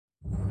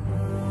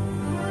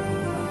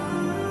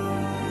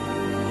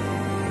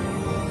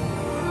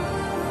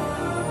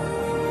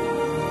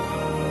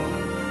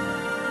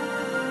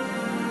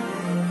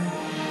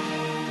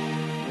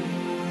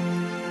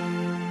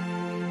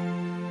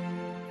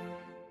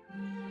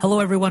Hello,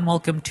 everyone.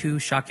 Welcome to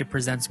ShockYa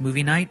Presents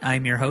Movie Night.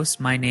 I'm your host.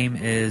 My name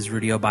is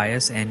Rudie,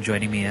 and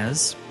joining me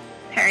is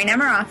Perri.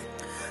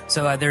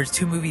 So there's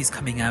two movies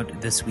coming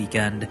out this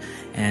weekend,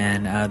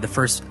 and the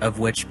first of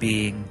which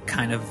being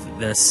kind of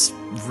this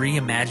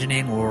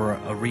reimagining or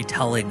a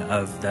retelling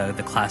of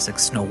the classic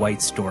Snow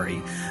White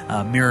story,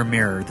 Mirror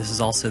Mirror. This is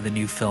also the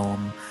new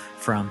film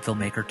from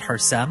filmmaker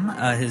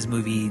Tarsem.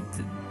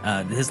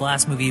 His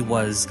last movie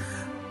was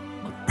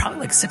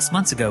probably like 6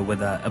 months ago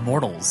with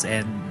Immortals,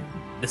 and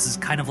this is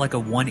kind of like a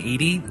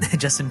 180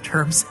 just in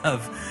terms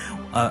of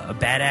a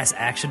badass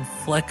action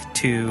flick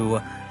to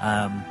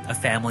a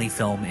family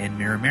film in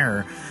Mirror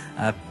Mirror.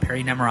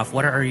 Perri Nemiroff,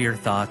 what are your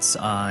thoughts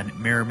on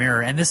Mirror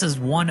Mirror? And this is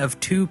one of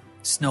two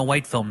Snow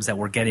White films that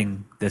we're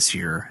getting this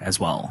year as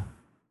well.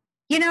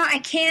 You know,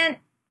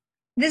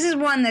 this is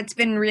one that's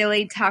been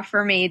really tough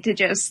for me to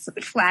just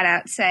flat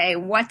out say,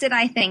 what did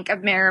I think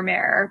of Mirror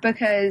Mirror?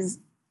 Because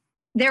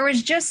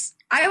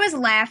I was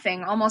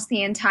laughing almost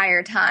the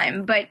entire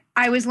time, but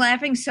I was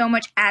laughing so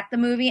much at the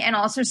movie and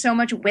also so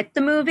much with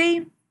the movie.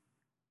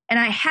 And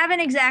I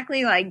haven't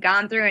exactly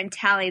gone through and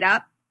tallied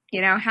up,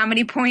 how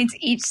many points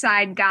each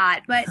side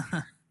got. But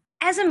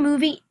as a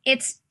movie,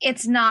 it's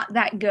not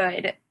that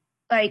good.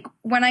 Like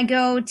when I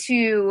go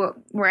to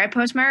where I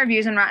post my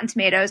reviews on Rotten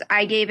Tomatoes,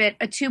 I gave it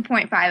a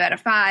 2.5 out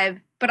of 5,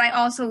 but I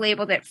also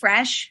labeled it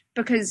fresh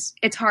because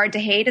it's hard to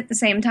hate at the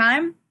same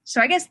time. So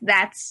I guess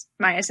that's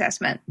my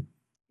assessment.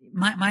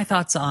 My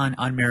thoughts on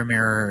Mirror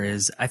Mirror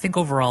is I think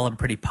overall I'm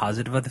pretty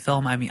positive of the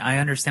film. I mean, I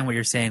understand what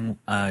you're saying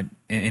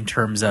in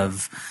terms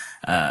of,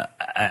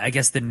 I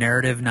guess, the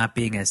narrative not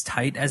being as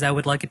tight as I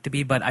would like it to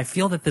be, but I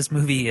feel that this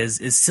movie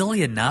is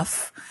silly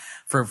enough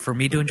for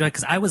me to enjoy,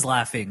 because I was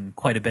laughing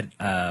quite a bit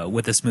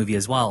with this movie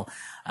as well.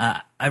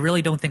 I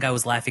really don't think I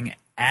was laughing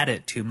at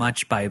it too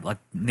much by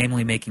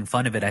namely making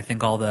fun of it. I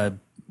think all the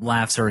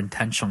laughs are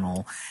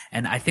intentional,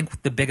 and I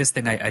think the biggest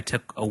thing I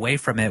took away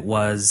from it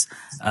was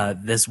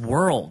this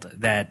world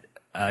that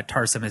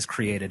Tarsem has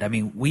created. I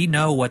mean, we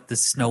know what the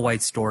Snow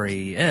White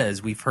story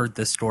is. We've heard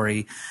this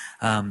story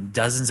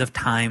dozens of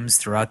times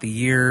throughout the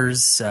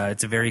years.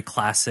 It's a very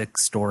classic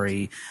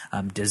story.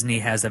 Disney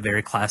has a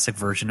very classic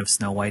version of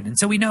Snow White, and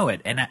so we know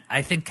it. And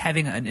I think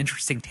having an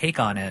interesting take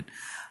on it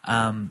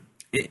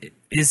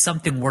is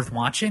something worth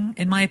watching,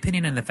 in my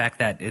opinion, and the fact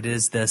that it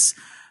is this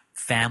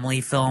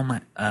family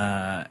film,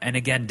 and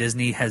again,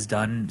 Disney has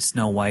done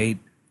Snow White,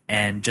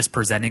 and just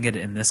presenting it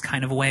in this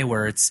kind of a way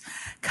where it's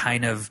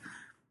kind of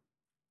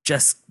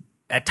just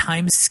at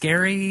times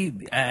scary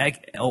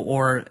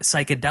or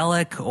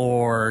psychedelic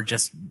or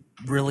just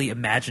really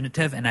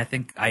imaginative, and I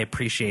think I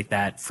appreciate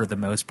that for the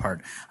most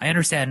part. I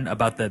understand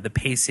about the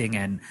pacing,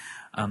 and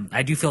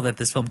I do feel that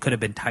this film could have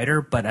been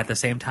tighter, but at the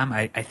same time,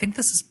 I think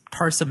this is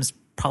Tarsem's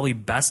probably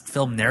best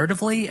film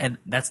narratively, and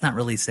that's not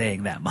really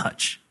saying that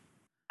much.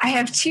 I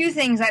have two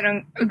things I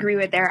don't agree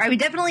with there. I would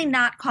definitely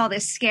not call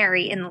this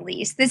scary in the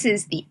least. This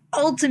is the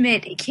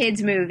ultimate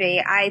kids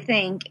movie. I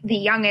think the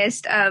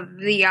youngest of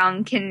the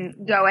young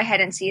can go ahead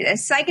and see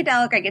this.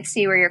 Psychedelic, I could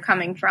see where you're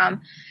coming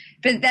from.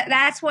 But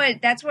that's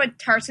what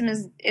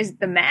Tarsem is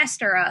the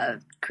master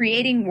of,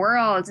 creating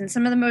worlds, and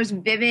some of the most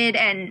vivid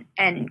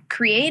and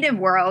creative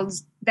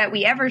worlds that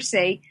we ever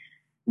see.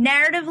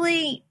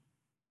 Narratively,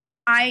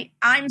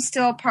 I'm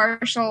still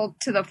partial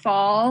to The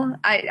Fall.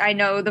 I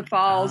know The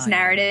Fall's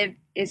narrative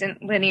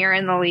isn't linear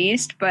in the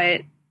least,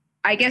 but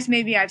I guess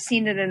maybe I've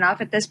seen it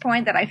enough at this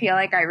point that I feel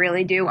like I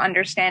really do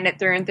understand it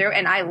through and through,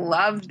 and I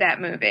loved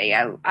that movie.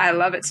 I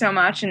love it so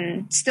much,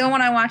 and still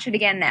when I watch it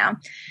again now.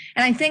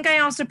 And I think I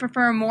also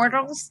prefer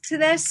Immortals to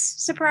this,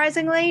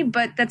 surprisingly,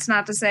 but that's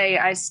not to say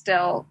I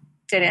still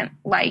didn't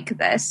like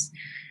this.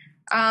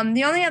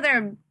 The only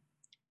other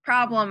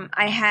problem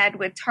I had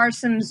with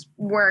Tarsem's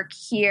work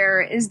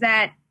here is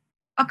that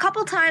a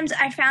couple times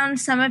I found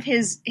some of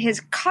his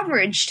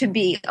coverage to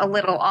be a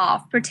little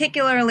off,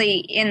 particularly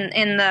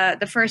in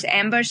the first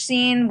ambush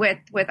scene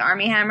with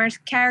Armie Hammer's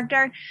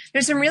character.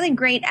 There's some really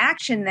great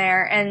action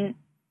there, and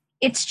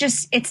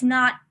it's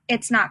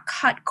not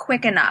cut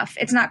quick enough.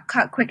 It's not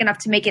cut quick enough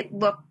to make it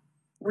look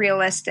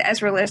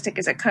as realistic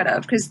as it could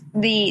have, because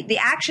the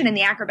action and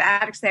the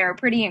acrobatics there are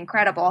pretty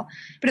incredible.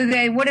 But if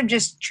they would have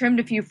just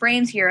trimmed a few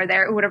frames here or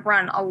there, it would have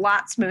run a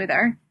lot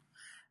smoother.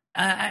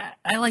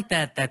 I like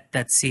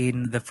that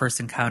scene, the first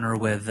encounter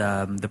with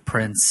the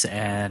prince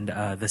and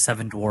the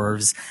seven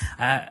dwarves.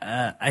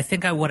 I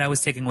think what I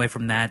was taking away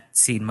from that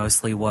scene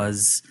mostly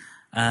was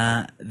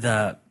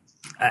the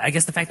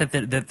fact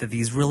that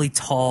these really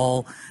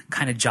tall,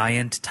 kind of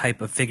giant type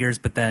of figures,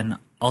 but then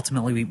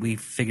ultimately we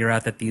figure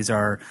out that these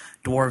are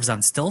dwarves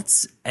on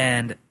stilts,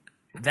 and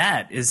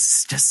that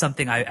is just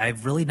something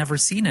I've really never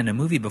seen in a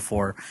movie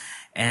before,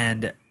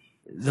 and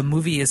this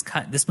movie is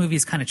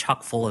kind of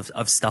chock full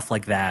of stuff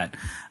like that,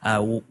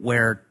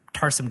 where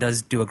Tarsem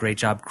does do a great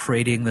job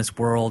creating this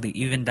world,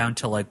 even down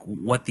to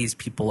what these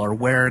people are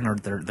wearing or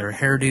their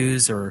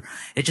hairdos, or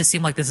it just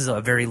seemed like this is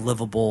a very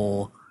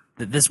livable.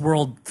 This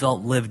world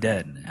felt lived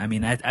in. I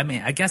mean,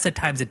 I guess at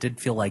times it did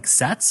feel like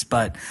sets,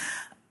 but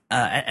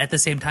at the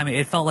same time,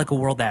 it felt like a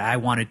world that I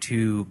wanted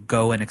to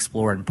go and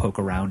explore and poke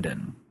around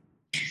in.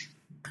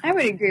 I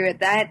would agree with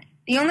that.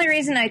 The only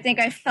reason I think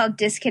I felt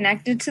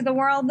disconnected to the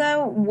world,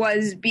 though,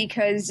 was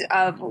because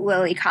of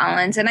Lily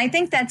Collins, and I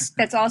think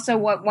that's also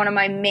what one of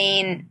my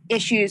main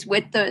issues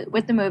with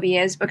the movie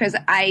is, because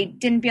I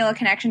didn't feel a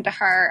connection to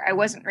her. I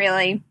wasn't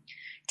really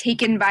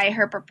taken by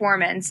her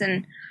performance,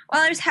 and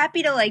while I was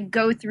happy to like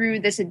go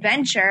through this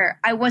adventure,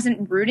 I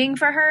wasn't rooting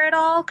for her at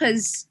all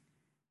because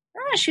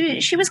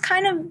she was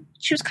kind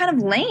of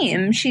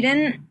lame. She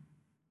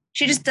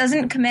just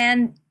doesn't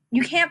command.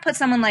 You can't put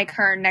someone like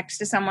her next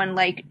to someone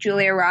like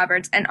Julia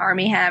Roberts and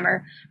Armie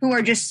Hammer, who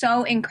are just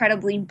so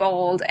incredibly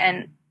bold,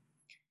 and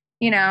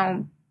you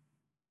know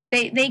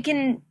they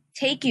can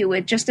take you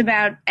with just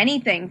about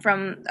anything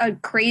from a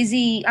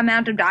crazy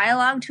amount of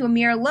dialogue to a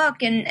mere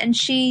look. And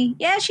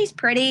she's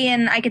pretty,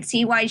 and I could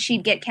see why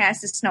she'd get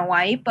cast as Snow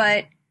White,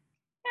 but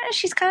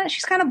she's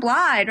kind of blah.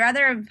 I'd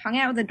rather have hung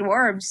out with the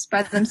dwarves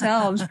by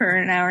themselves for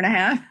an hour and a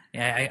half.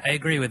 Yeah, I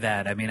agree with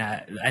that. I mean,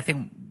 I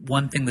think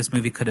one thing this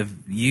movie could have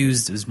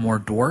used is more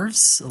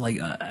dwarves. Like,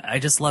 I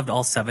just loved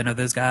all seven of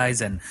those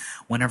guys, and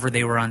whenever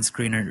they were on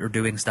screen or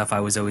doing stuff, I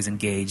was always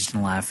engaged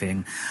and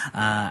laughing.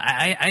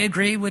 I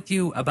agree with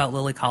you about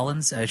Lily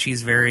Collins.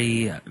 She's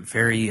very,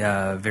 very,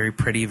 very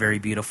pretty, very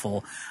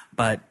beautiful,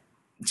 but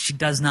she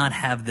does not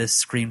have this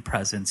screen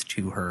presence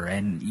to her,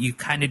 and you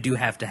kind of do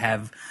have to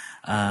have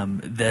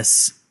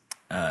this.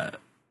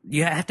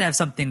 You have to have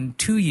something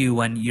to you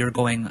when you're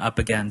going up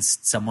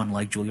against someone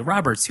like Julia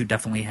Roberts, who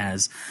definitely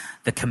has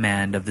the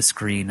command of the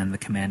screen and the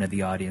command of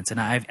the audience. And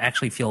I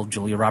actually feel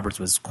Julia Roberts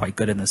was quite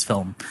good in this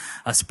film.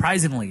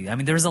 Surprisingly, I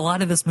mean, there was a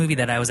lot of this movie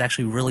that I was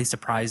actually really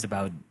surprised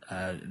about,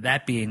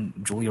 that being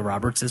Julia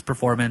Roberts'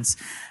 performance,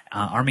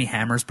 Armie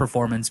Hammer's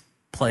performance,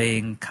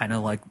 playing kind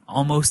of like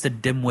almost a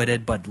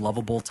dim-witted but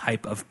lovable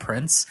type of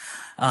prince,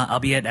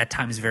 albeit at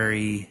times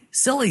very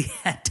silly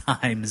at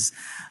times,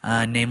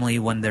 namely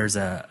when there's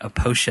a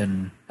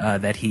potion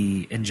that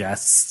he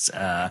ingests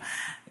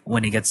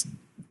when he gets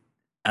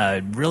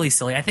really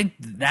silly. I think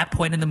that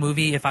point in the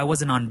movie, if I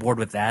wasn't on board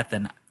with that,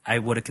 then I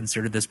would have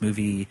considered this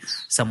movie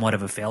somewhat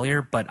of a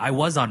failure, but I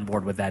was on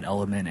board with that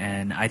element,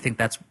 and I think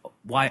that's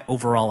why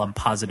overall I'm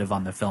positive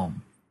on the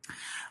film.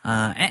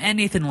 And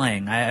Nathan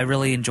Lane. I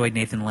really enjoyed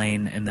Nathan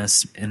Lane in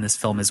this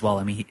film as well.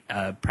 I mean,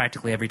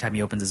 practically every time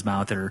he opens his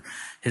mouth or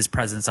his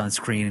presence on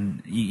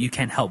screen, you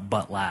can't help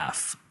but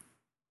laugh.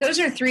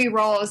 Those are three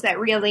roles that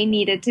really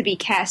needed to be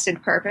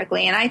casted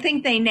perfectly, and I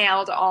think they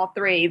nailed all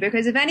three,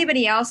 because if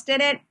anybody else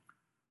did it,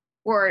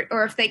 or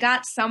if they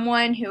got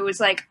someone who was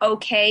like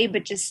okay,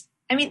 but just,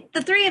 I mean,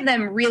 the three of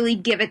them really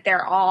give it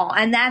their all,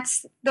 and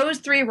those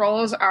three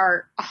roles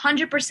are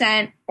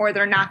 100%, or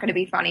they're not going to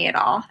be funny at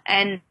all.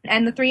 And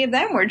the three of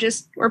them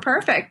were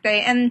perfect.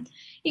 And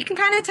you can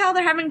kind of tell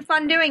they're having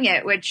fun doing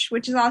it, which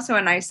is also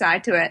a nice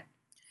side to it.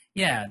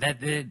 Yeah,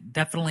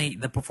 definitely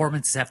the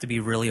performances have to be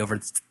really over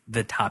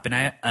the top, and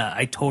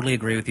I totally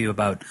agree with you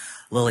about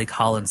Lily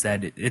Collins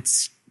that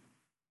it's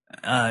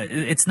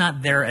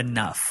not there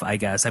enough, I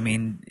guess. I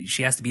mean,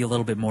 she has to be a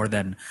little bit more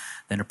than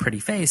a pretty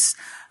face.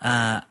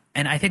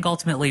 And I think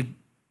ultimately,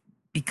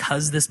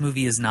 because this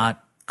movie is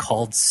not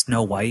called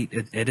Snow White,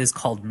 it is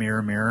called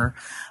Mirror Mirror.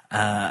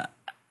 I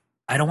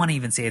don't want to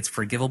even say it's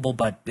forgivable,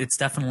 but it's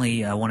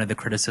definitely one of the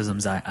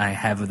criticisms I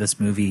have of this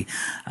movie.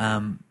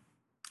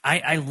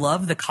 I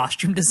love the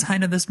costume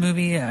design of this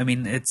movie. I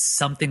mean, it's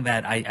something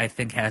that I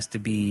think has to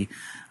be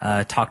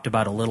talked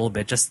about a little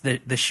bit. Just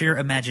the sheer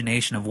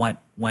imagination of what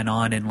went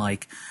on in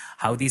like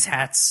how these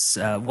hats,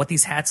 what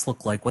these hats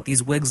look like, what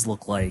these wigs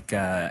look like.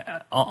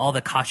 All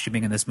the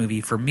costuming in this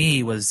movie for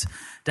me was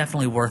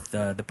definitely worth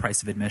the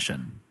price of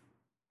admission.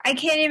 I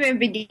can't even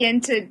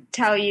begin to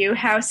tell you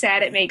how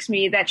sad it makes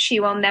me that she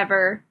will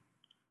never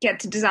get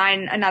to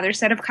design another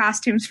set of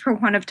costumes for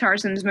one of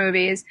Tarzan's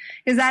movies,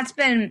 because that's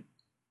been,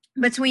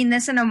 between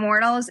this and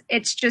Immortals,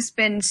 it's just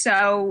been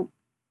so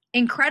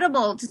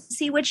incredible to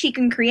see what she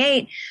can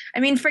create. I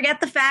mean,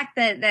 forget the fact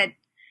that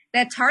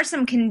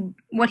Tarsem can,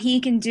 what he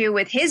can do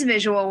with his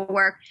visual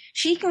work.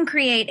 She can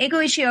create, Ego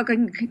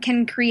Ishioka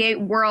can create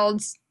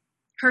worlds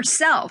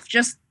herself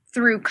just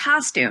through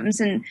costumes,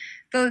 and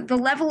the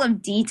level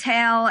of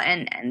detail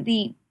and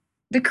the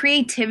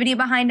creativity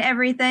behind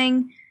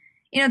everything.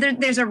 You know,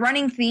 there's a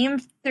running theme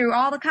through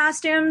all the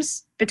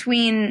costumes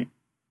between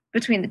the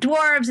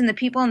dwarves and the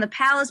people in the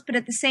palace, but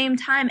at the same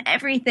time,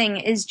 everything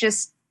is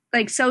just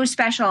like so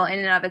special in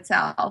and of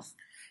itself.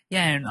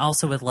 Yeah, and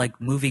also with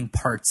like moving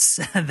parts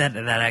that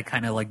I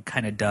kind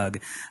of dug,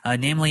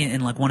 namely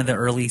in like one of the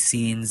early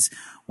scenes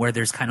where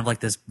there's kind of like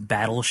this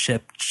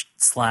battleship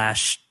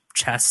slash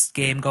chess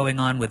game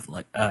going on with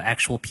like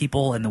actual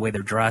people and the way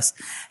they're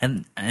dressed,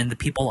 and the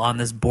people on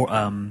this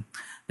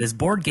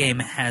board game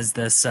has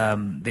this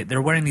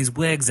they're wearing these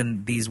wigs,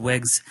 and these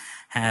wigs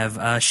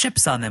have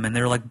ships on them, and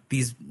they're like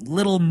these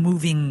little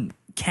moving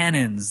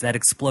cannons that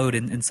explode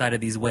inside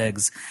of these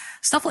wigs,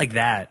 stuff like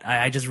that.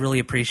 I just really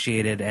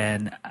appreciate it,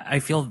 and I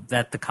feel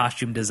that the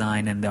costume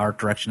design and the art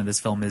direction of this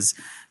film has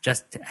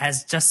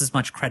just as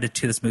much credit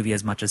to this movie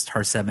as much as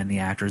Tarsem and the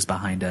actors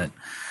behind it.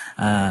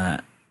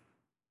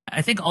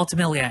 I think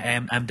ultimately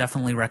I'm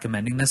definitely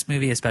recommending this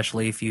movie,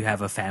 especially if you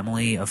have a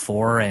family of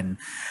four and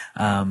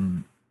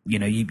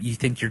you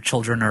think your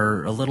children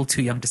are a little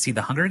too young to see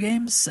the Hunger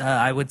Games.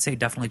 I would say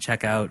definitely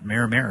check out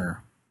Mirror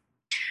Mirror.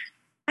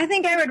 I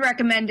think I would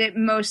recommend it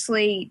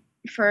mostly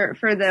for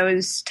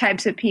those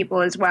types of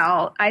people as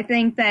well. I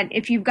think that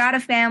if you've got a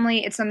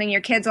family, it's something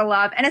your kids will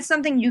love, and it's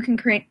something you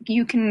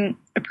can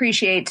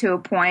appreciate to a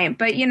point.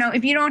 But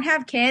if you don't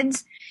have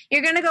kids,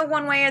 you're going to go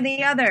one way or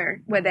the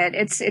other with it.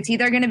 It's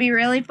either going to be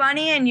really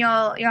funny and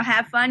you'll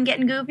have fun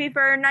getting goofy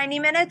for 90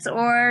 minutes,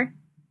 or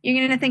you're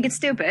going to think it's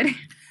stupid.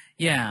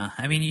 Yeah,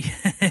 I mean,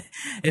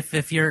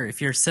 if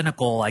you're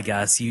cynical, I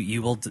guess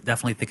you will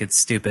definitely think it's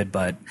stupid,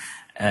 but.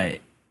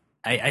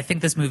 I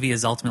think this movie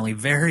is ultimately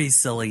very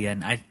silly,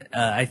 and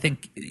I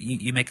think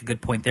you make a good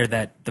point there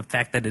that the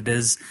fact that it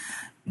is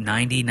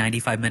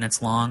 95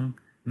 minutes long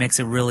makes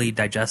it really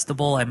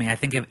digestible. I mean, I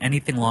think if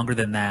anything longer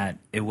than that,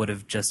 it would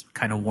have just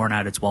kind of worn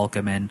out its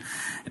welcome. And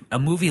a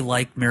movie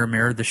like Mirror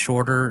Mirror, the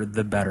shorter,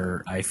 the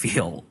better, I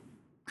feel.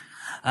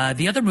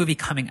 The other movie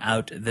coming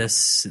out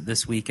this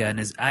weekend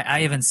is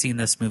I haven't seen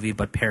this movie,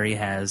 but Perri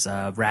has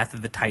Wrath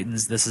of the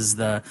Titans. This is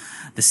the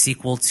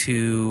sequel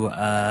to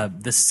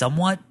the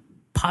somewhat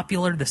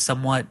popular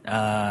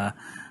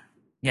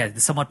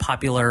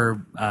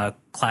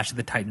Clash of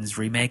the Titans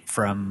remake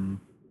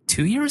from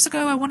 2 years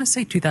ago. I want to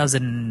say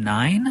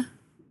 2009.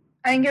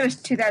 I think it was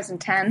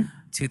 2010.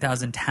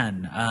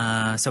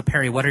 2010. So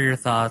Perri, what are your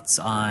thoughts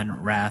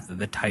on Wrath of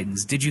the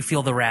Titans? Did you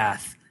feel the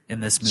wrath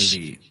in this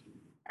movie?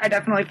 I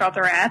definitely felt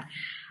the wrath.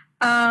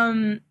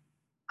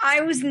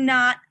 I was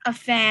not a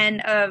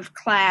fan of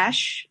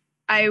Clash.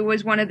 I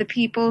was one of the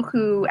people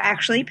who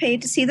actually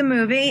paid to see the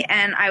movie,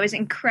 and I was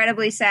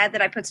incredibly sad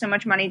that I put so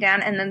much money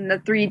down, and then the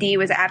 3D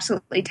was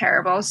absolutely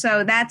terrible.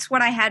 So that's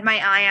what I had my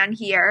eye on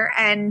here,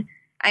 and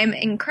I'm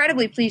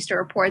incredibly pleased to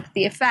report that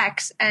the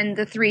effects and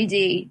the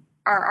 3D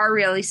are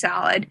really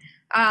solid.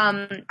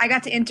 I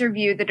got to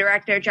interview the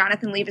director,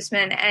 Jonathan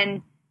Liebesman,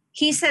 and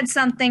he said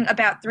something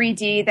about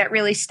 3D that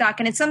really stuck,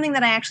 and it's something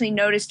that I actually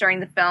noticed during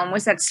the film,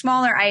 was that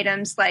smaller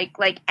items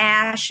like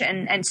ash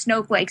and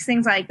snowflakes,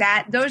 things like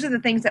that, those are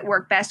the things that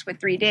work best with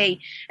 3D.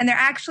 And there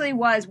actually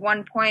was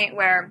one point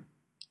where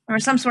there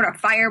was some sort of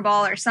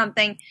fireball or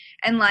something,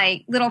 and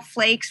like little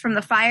flakes from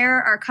the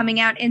fire are coming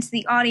out into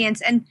the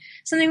audience, and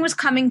something was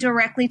coming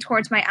directly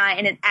towards my eye,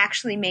 and it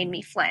actually made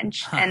me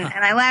flinch. And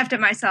I laughed at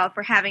myself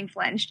for having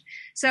flinched.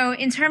 So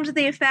in terms of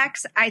the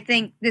effects, I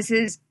think this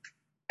is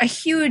a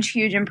huge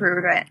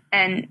improvement.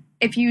 And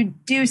if you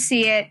do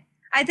see it,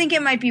 I think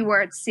it might be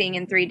worth seeing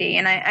in 3D.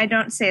 And I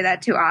don't say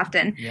that too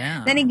often.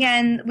 Yeah. Then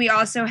again, we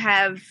also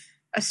have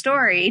a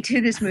story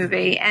to this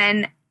movie.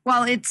 And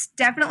while it's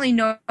definitely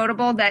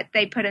notable that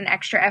they put an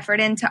extra effort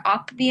in to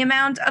up the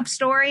amount of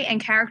story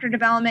and character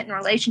development and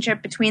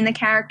relationship between the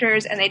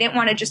characters, and they didn't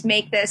want to just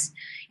make this,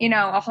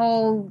 a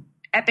whole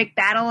epic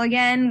battle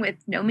again with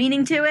no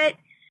meaning to it,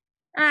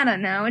 I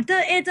don't know.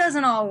 It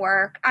doesn't all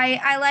work.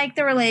 I like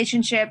the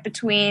relationship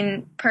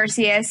between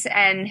Perseus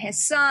and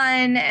his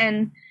son,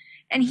 and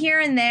here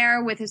and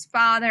there with his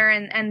father,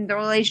 and the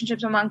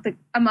relationships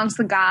amongst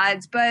the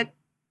gods. But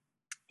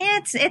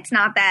it's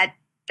not that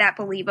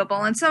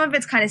believable, and some of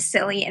it's kind of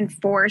silly and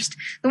forced.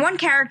 The one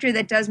character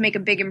that does make a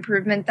big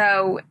improvement,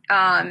 though,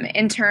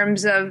 in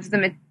terms of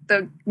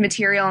the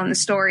material and the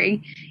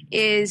story,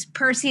 is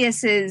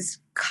Perseus's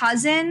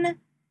cousin,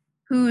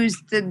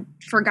 who's the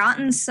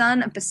forgotten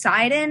son of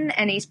Poseidon,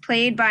 and he's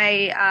played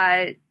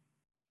by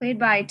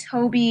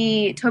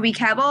Toby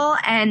Kebbell,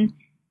 and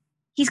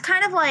he's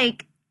kind of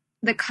like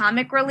the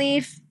comic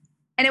relief,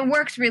 and it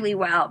works really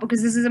well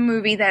because this is a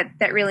movie that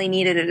really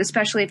needed it,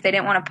 especially if they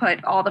didn't want to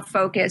put all the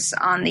focus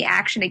on the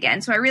action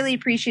again. So I really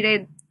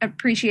appreciated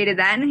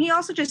that, and he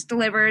also just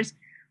delivers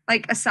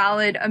like a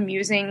solid,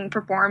 amusing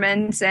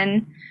performance.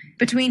 And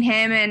between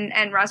him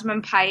and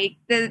Rosamund Pike,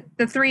 the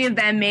three of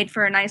them made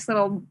for a nice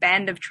little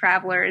band of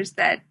travelers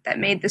that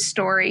made the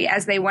story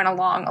as they went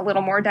along a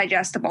little more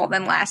digestible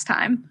than last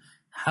time.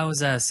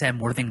 How's Sam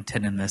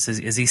Worthington in this?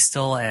 Is he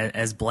still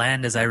as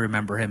bland as I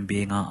remember him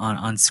being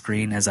on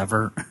screen as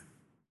ever?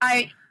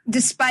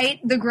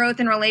 Despite the growth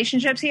in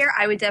relationships here,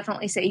 I would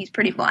definitely say he's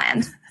pretty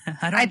bland.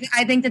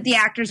 I think that the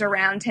actors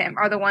around him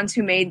are the ones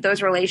who made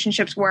those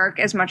relationships work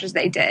as much as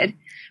they did.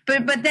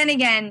 But then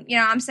again,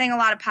 I'm saying a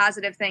lot of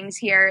positive things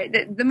here.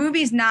 The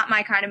movie's not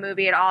my kind of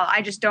movie at all.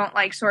 I just don't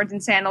like Swords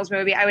and Sandals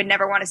movie. I would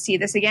never want to see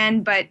this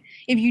again. But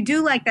if you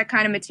do like that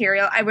kind of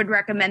material, I would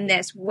recommend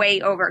this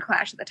way over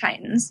Clash of the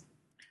Titans.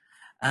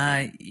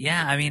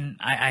 Yeah, I mean,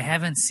 I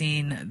haven't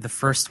seen the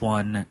first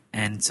one,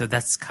 and so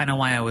that's kind of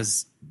why I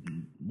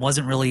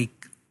wasn't really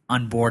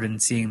on board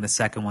and seeing the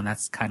second one.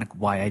 That's kind of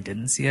why I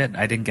didn't see it.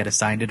 I didn't get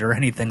assigned it or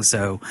anything,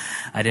 so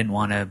I don't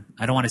want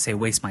to say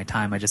waste my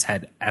time. I just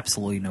had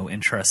absolutely no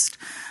interest.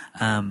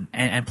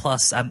 And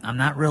plus, I'm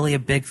not really a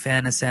big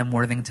fan of Sam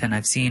Worthington.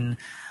 I've seen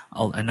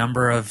a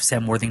number of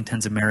Sam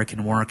Worthington's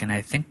American work, and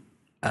I think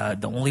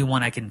the only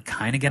one I can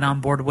kind of get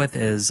on board with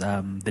is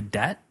The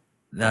Debt.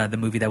 The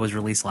movie that was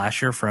released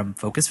last year from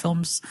Focus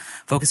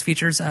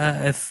Features,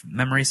 if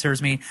memory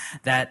serves me,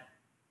 that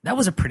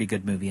was a pretty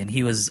good movie, and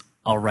he was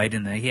all right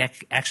in there. He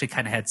actually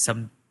kind of had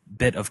some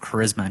bit of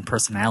charisma and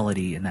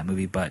personality in that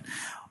movie, but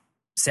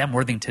Sam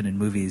Worthington in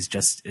movies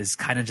is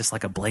kind of just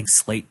like a blank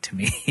slate to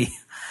me.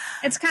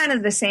 It's kind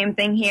of the same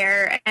thing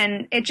here,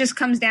 and it just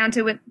comes down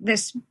to with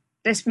this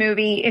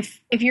movie.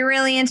 If you're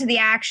really into the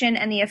action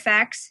and the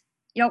effects,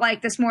 you'll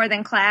like this more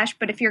than Clash,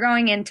 but if you're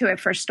going into it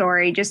for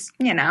story, just,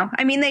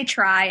 I mean, they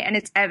try, and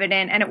it's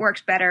evident, and it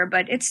works better,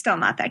 but it's still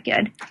not that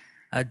good.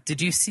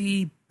 Did you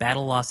see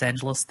Battle Los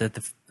Angeles, the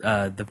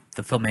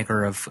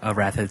filmmaker of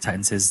Wrath of the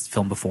Titans, his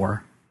film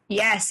before?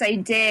 Yes, I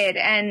did,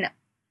 and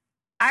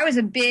I was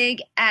a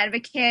big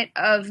advocate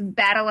of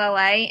Battle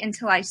LA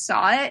until I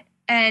saw it,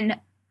 and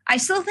I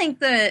still think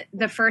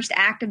the first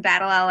act of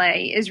Battle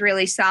LA is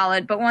really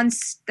solid, but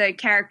once the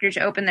characters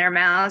open their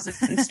mouths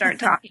and start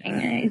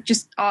talking, it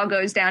just all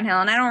goes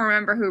downhill. And I don't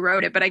remember who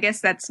wrote it, but I guess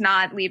that's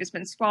not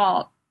Liebesman's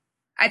fault.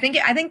 I think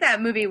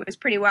that movie was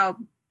pretty well,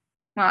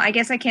 I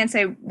guess I can't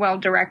say well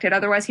directed.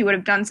 Otherwise, he would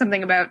have done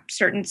something about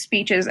certain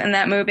speeches in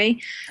that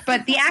movie.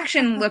 But the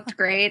action looked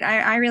great.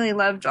 I really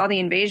loved all the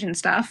invasion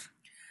stuff.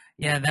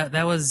 Yeah,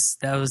 that was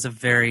a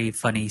very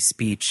funny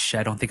speech.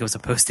 I don't think it was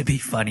supposed to be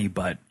funny,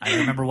 but I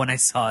remember when I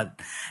saw it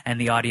and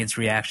the audience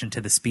reaction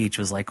to the speech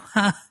was like,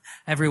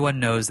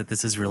 everyone knows that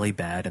this is really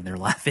bad and they're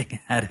laughing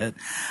at it.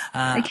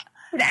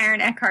 Did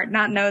Aaron Eckhart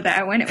not know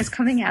that when it was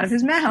coming out of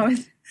his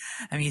mouth?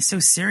 I mean, he's so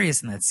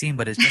serious in that scene,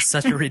 but it's just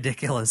such a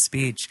ridiculous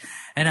speech.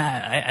 And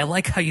I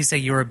like how you say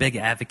you're a big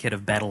advocate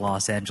of Battle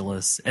Los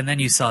Angeles, and then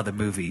you saw the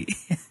movie.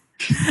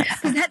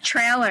 That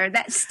trailer,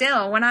 that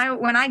still, when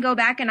I go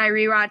back and I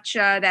rewatch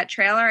that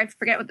trailer, I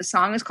forget what the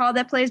song is called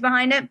that plays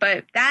behind it,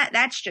 but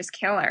that's just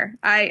killer.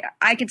 I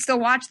could still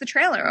watch the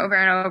trailer over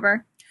and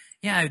over.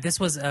 Yeah, this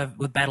was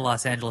with Battle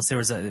Los Angeles. It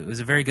was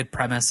a very good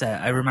premise.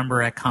 I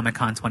remember at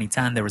Comic-Con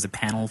 2010 there was a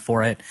panel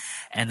for it,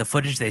 and the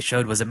footage they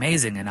showed was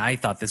amazing. And I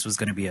thought this was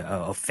going to be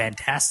a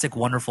fantastic,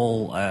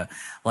 wonderful,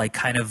 like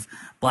kind of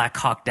Black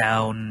Hawk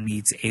Down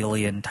meets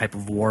Alien type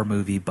of war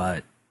movie,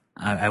 but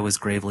I was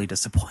gravely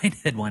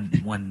disappointed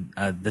when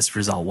this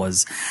result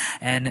was.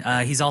 And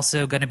he's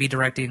also going to be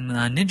directing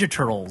Ninja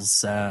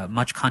Turtles,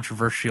 much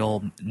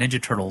controversial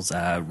Ninja Turtles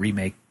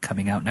remake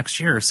coming out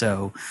next year.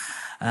 So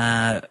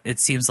it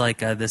seems like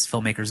this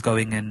filmmaker's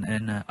going in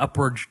an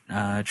upward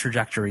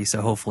trajectory.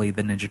 So hopefully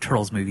the Ninja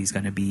Turtles movie is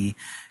going to be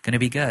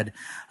good.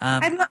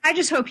 I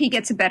just hope he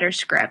gets a better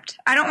script.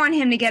 I don't want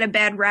him to get a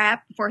bad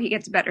rap before he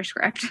gets a better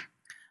script.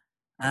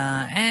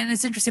 And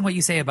it's interesting what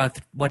you say about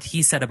what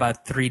he said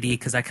about 3D,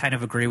 because I kind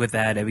of agree with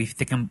that. I mean, if you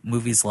think of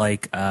movies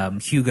like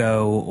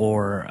Hugo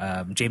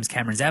or James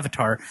Cameron's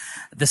Avatar,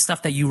 the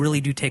stuff that you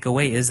really do take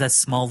away is that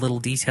small little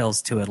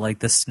details to it, like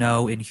the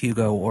snow in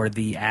Hugo or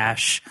the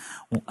ash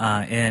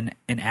in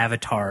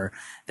Avatar.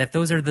 That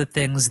those are the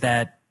things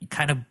that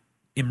kind of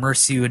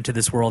immerse you into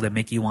this world and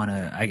make you want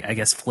to, I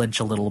guess, flinch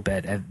a little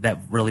bit. And that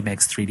really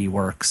makes 3D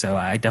work. So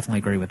I definitely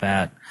agree with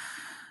that.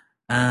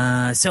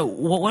 So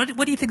what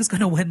do you think is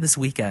going to win this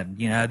weekend?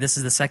 This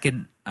is the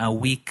second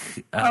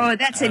week.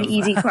 That's an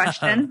easy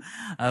question.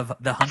 Of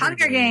the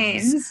Hunger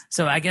Games.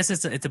 So I guess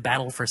it's a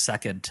battle for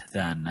second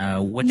then.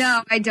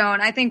 No, I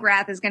don't. I think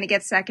Wrath is going to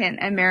get second,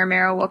 and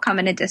Mirror will come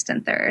in a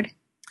distant third.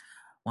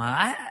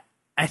 Well,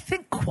 I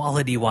think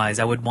quality wise,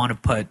 I would want to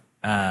put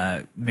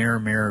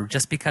Mirror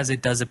just because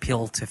it does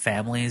appeal to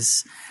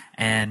families,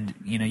 and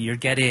you're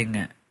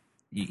getting.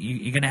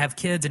 You're going to have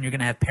kids and you're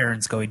going to have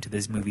parents going to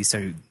this movie,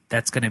 so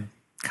that's going to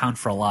count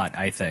for a lot,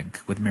 I think,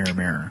 with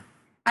Mirror.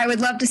 I would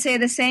love to say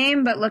the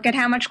same, but look at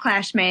how much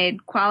Clash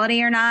made.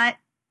 Quality or not,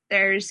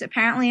 there's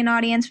apparently an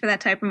audience for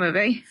that type of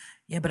movie.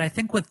 Yeah, but I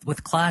think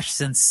with Clash,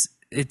 since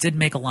it did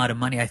make a lot of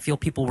money, I feel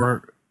people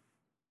were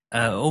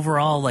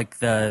overall, like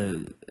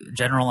the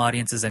general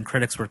audiences and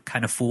critics were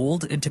kind of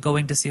fooled into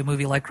going to see a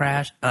movie like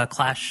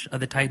Clash of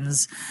the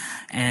Titans,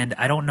 and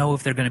I don't know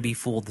if they're going to be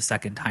fooled the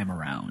second time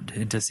around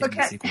into seeing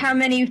the sequel. How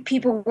many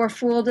people were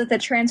fooled with the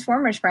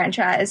Transformers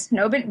franchise?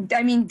 Nobody.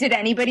 I mean, did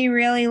anybody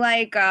really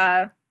like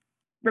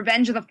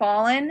Revenge of the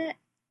Fallen?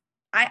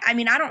 I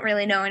mean, I don't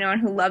really know anyone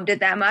who loved it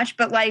that much,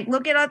 but like,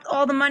 look at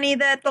all the money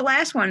that the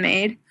last one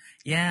made.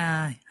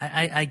 Yeah,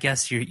 I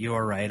guess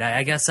you're right.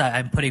 I guess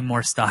I'm putting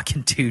more stock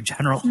into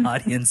general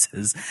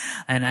audiences,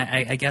 and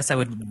I guess I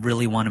would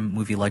really want a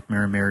movie like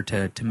Mirror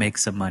to make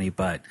some money,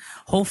 but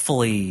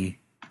hopefully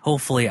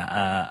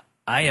I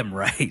am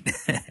right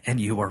and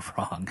you are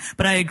wrong.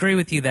 But I agree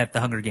with you that the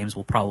Hunger Games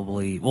will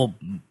probably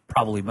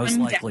most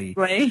likely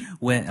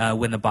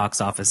win the box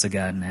office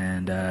again,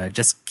 and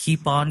just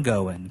keep on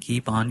going.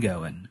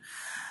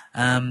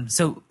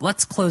 So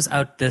let's close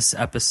out this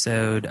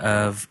episode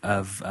of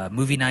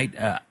Movie Night.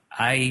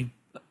 I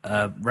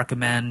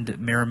recommend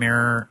Mirror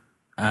Mirror.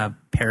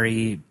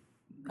 Perri,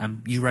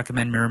 you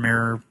recommend Mirror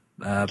Mirror.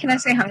 Can I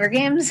say Hunger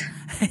Games?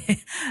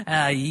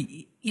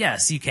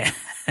 Yes, you can.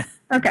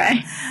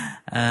 Okay.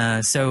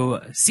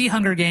 So see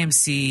Hunger Games,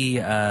 see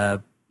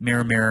Mirror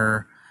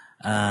Mirror,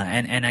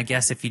 and I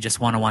guess if you just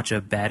want to watch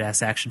a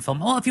badass action film,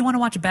 well, if you want to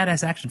watch a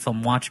badass action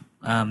film, watch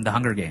the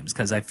Hunger Games,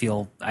 because I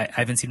feel I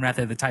haven't seen Wrath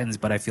of the Titans,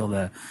 but I feel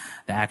the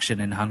action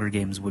in Hunger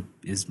Games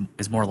is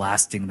more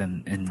lasting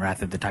than in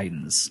Wrath of the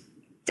Titans.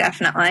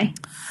 Definitely.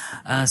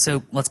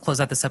 So let's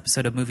close out this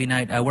episode of Movie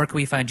Night. Where can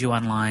we find you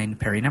online,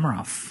 Perri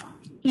Nemiroff?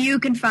 You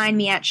can find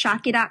me at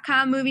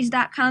ShockYa.com,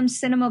 movies.com,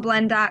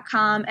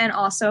 cinemablend.com, and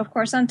also, of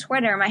course, on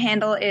Twitter. My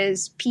handle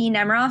is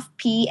pnemiroff,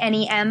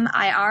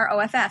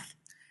 PNEMIROFF.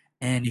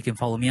 And you can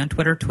follow me on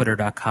Twitter,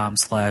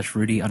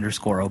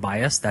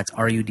 twitter.com/Rudie_Obias. That's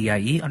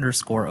RUDIE_OBIAS.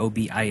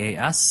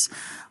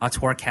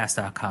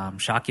 Twarcast.com,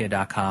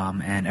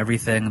 ShockYa.com, and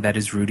everything that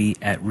is Rudie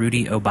at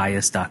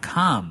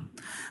RudieObias.com.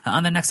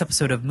 On the next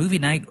episode of Movie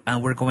Night,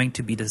 we're going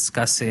to be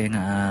discussing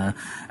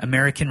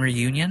American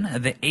Reunion,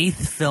 the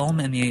 8th film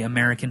in the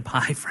American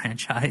Pie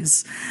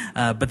franchise,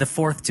 but the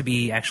 4th to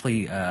be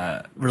actually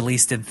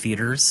released in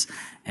theaters,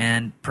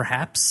 and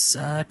perhaps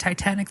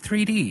Titanic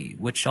 3D,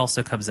 which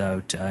also comes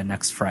out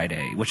next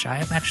Friday, which I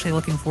am actually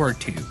looking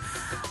forward to.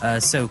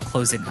 So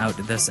closing out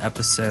this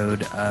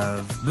episode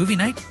of Movie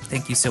Night,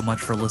 thank you so much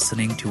for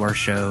listening to our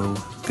show.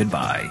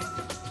 Goodbye.